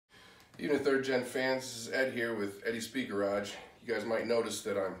Even third gen fans, this is Ed here with Eddie's Speaker Garage. You guys might notice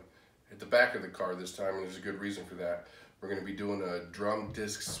that I'm at the back of the car this time, and there's a good reason for that. We're going to be doing a drum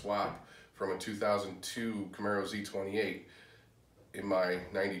disc swap from a 2002 Camaro Z28 in my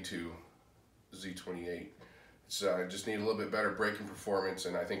 92 Z28. It's just need a little bit better braking performance,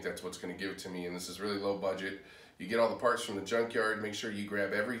 and I think that's what's going to give it to me. And this is really low budget. You get all the parts from the junkyard. Make sure you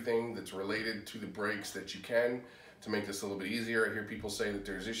grab everything that's related to the brakes that you can to make this a little bit easier. I hear people say that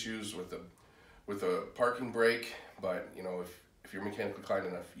there's issues with the parking brake, but you know, if you're mechanically inclined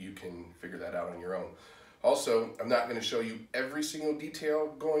enough, you can figure that out on your own. Also, I'm not going to show you every single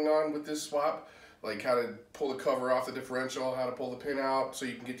detail going on with this swap, like how to pull the cover off the differential, how to pull the pin out so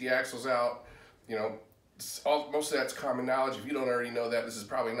you can get the axles out. You know, most of that's common knowledge. If you don't already know that, this is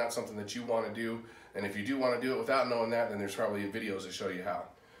probably not something that you want to do. And if you do want to do it without knowing that, then there's probably videos that show you how.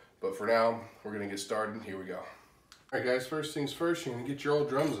 But for now, we're going to get started. Here we go. Alright guys, first things first, you're going to get your old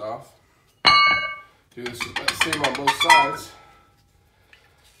drums off. Do this the same on both sides.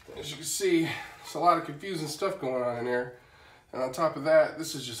 As you can see, there's a lot of confusing stuff going on in there. And on top of that,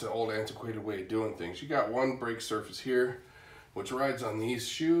 this is just an old antiquated way of doing things. You got one brake surface here, which rides on these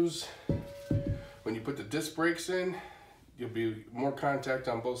shoes. When you put the disc brakes in, you'll be more contact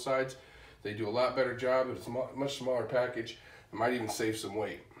on both sides. They do a lot better job. It's a much smaller package. It might even save some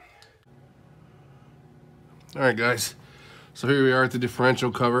weight. All right, guys. So here we are at the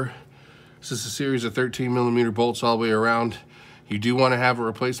differential cover. This is a series of 13mm bolts all the way around. You do want to have a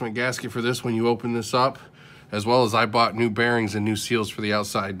replacement gasket for this when you open this up, as well as I bought new bearings and new seals for the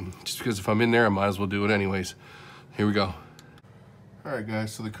outside, just because if I'm in there, I might as well do it anyways. Here we go. All right,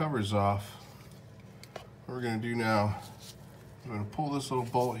 guys. So the cover's off. What we're going to do now, I'm going to pull this little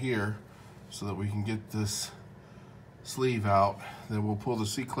bolt here so that we can get this sleeve out. Then we'll pull the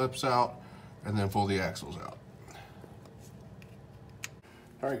C-clips out and then pull the axles out.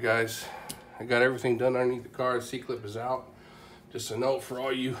 All right, guys, I got everything done underneath the car. The C-clip is out. Just a note for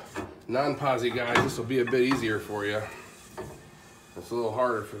all you non-posi guys, this will be a bit easier for you. It's a little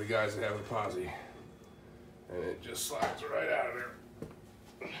harder for the guys that have the posi. And it just slides right out of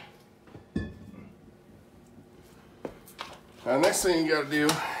there. Now, the next thing you gotta do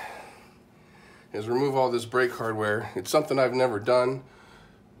is remove all this brake hardware. It's something I've never done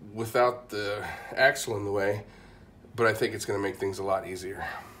without the axle in the way, but I think it's gonna make things a lot easier.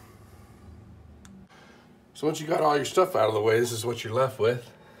 So once you got all your stuff out of the way, this is what you're left with.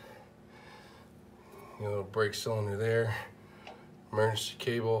 Your little brake cylinder there, emergency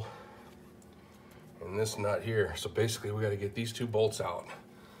cable, and this nut here. So basically we gotta get these two bolts out,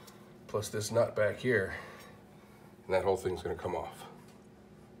 plus this nut back here, and that whole thing's gonna come off.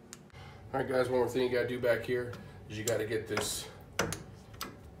 All right, guys, one more thing you gotta do back here is you gotta get this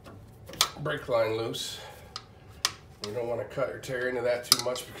brake line loose. You don't wanna cut or tear into that too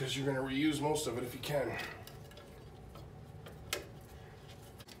much because you're gonna reuse most of it if you can.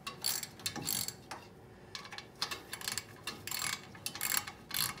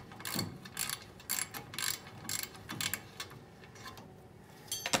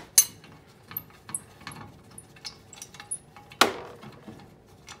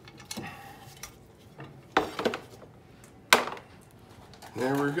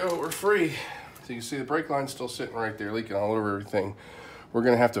 There we go, we're free. So you can see the brake line's still sitting right there, leaking all over everything. We're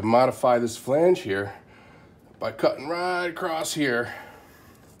gonna have to modify this flange here by cutting right across here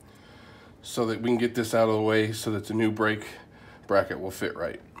so that we can get this out of the way so that the new brake bracket will fit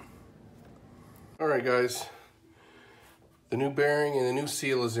right. All right, guys, the new bearing and the new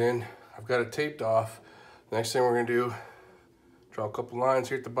seal is in. I've got it taped off. The next thing we're gonna do, draw a couple lines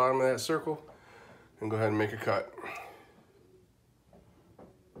here at the bottom of that circle and go ahead and make a cut.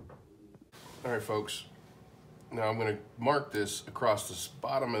 All right, folks, now I'm gonna mark this across the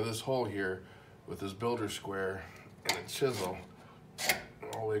bottom of this hole here with this builder square and a chisel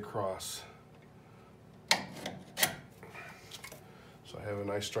all the way across. So I have a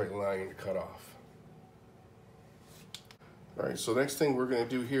nice straight line to cut off. All right, so next thing we're gonna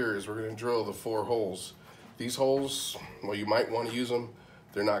do here is we're gonna drill the 4 holes. These holes, well, you might wanna use them.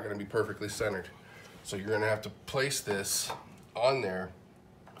 They're not gonna be perfectly centered. So you're gonna have to place this on there,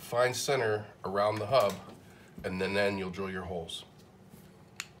 find center around the hub, and then you'll drill your holes.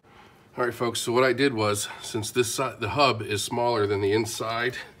 All right, folks, so what I did was, since this side, the hub is smaller than the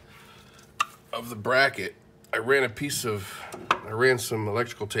inside of the bracket, I ran some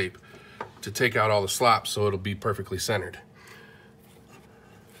electrical tape to take out all the slops so it'll be perfectly centered.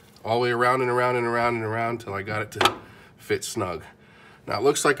 All the way around and around and around and around till I got it to fit snug. Now it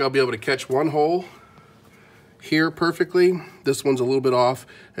looks like I'll be able to catch one hole here perfectly. This one's a little bit off,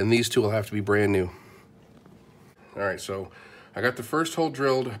 and these two will have to be brand new. All right, so I got the first hole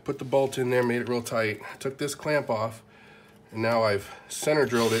drilled, put the bolt in there, made it real tight, took this clamp off, and now I've center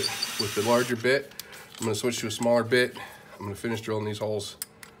drilled it with the larger bit. I'm gonna switch to a smaller bit. I'm gonna finish drilling these holes.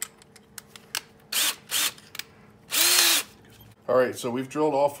 All right, so we've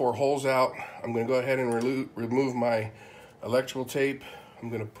drilled all 4 holes out. I'm gonna go ahead and remove my electrical tape. I'm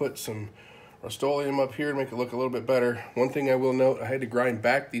gonna put some Rust-Oleum up here to make it look a little bit better. One thing I will note, I had to grind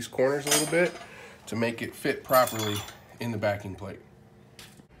back these corners a little bit to make it fit properly in the backing plate.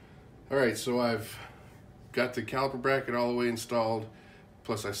 All right, so I've got the caliper bracket all the way installed,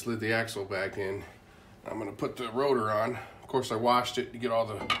 plus I slid the axle back in. I'm gonna put the rotor on. Of course, I washed it to get all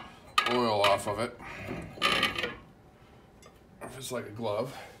the oil off of it. It's like a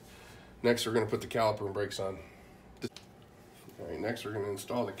glove. Next, we're gonna put the caliper and brakes on. All right, next we're gonna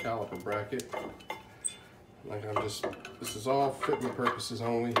install the caliper bracket. Like this is all fitment purposes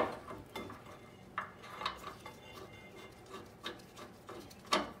only.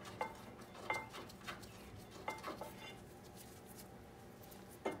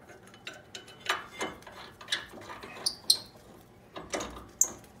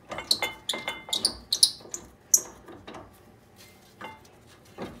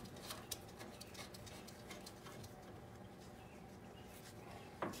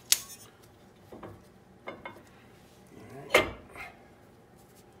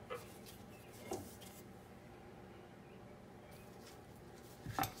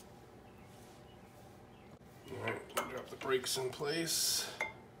 Brakes in place.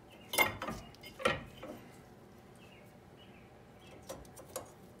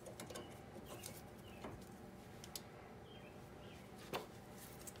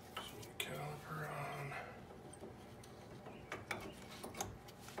 Caliper on.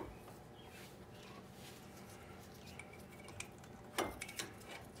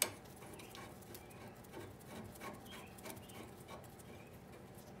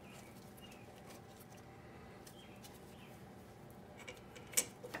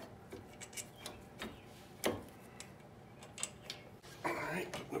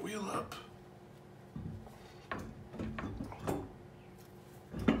 Putting the wheel up.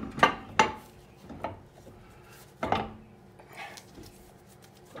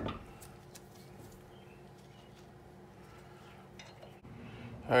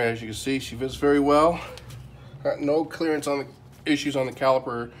 All right, as you can see, she fits very well. Got no clearance on the issues on the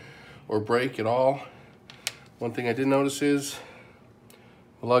caliper or brake at all. One thing I did notice is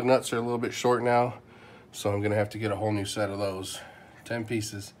the lug nuts are a little bit short now, so I'm gonna have to get a whole new set of those. 10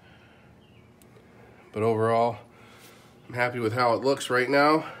 pieces. But overall, I'm happy with how it looks right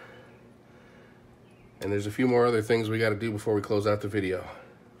now. And there's a few more other things we got to do before we close out the video.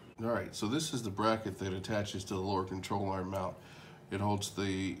 All right, so this is the bracket that attaches to the lower control arm mount. It holds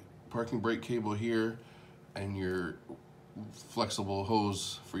the parking brake cable here and your flexible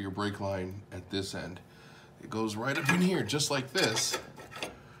hose for your brake line at this end. It goes right up in here, just like this.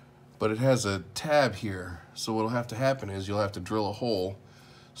 But it has a tab here, so what'll have to happen is you'll have to drill a hole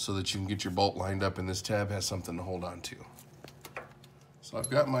so that you can get your bolt lined up, and this tab has something to hold on to. So I've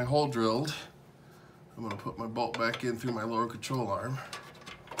got my hole drilled. I'm gonna put my bolt back in through my lower control arm.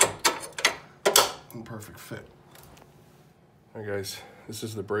 And perfect fit. All right guys, this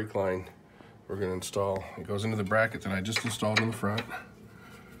is the brake line we're gonna install. It goes into the bracket that I just installed in the front.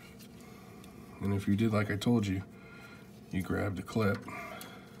 And if you did like I told you, you grab the clip.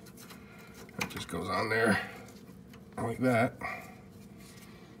 It just goes on there like that.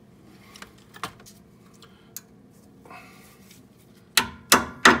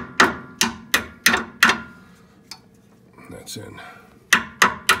 And that's in.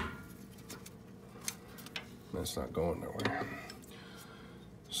 That's not going nowhere.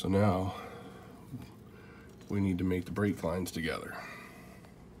 So now we need to make the brake lines together.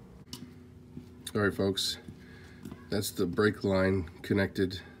 All right, folks, that's the brake line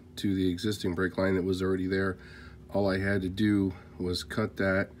connected to the existing brake line that was already there. All I had to do was cut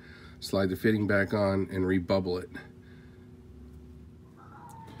that, slide the fitting back on, and rebubble it.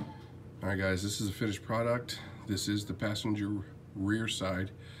 All right guys, this is a finished product. This is the passenger rear side.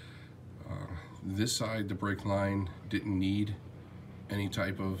 This side, the brake line didn't need any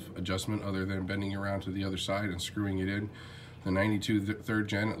type of adjustment other than bending around to the other side and screwing it in. The 92 third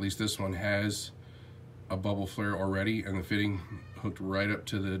gen, at least this one, has a bubble flare already, and the fitting hooked right up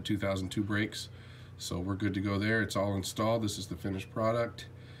to the 2002 brakes. So we're good to go there. It's all installed. This is the finished product.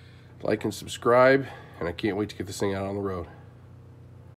 Like and subscribe, and I can't wait to get this thing out on the road.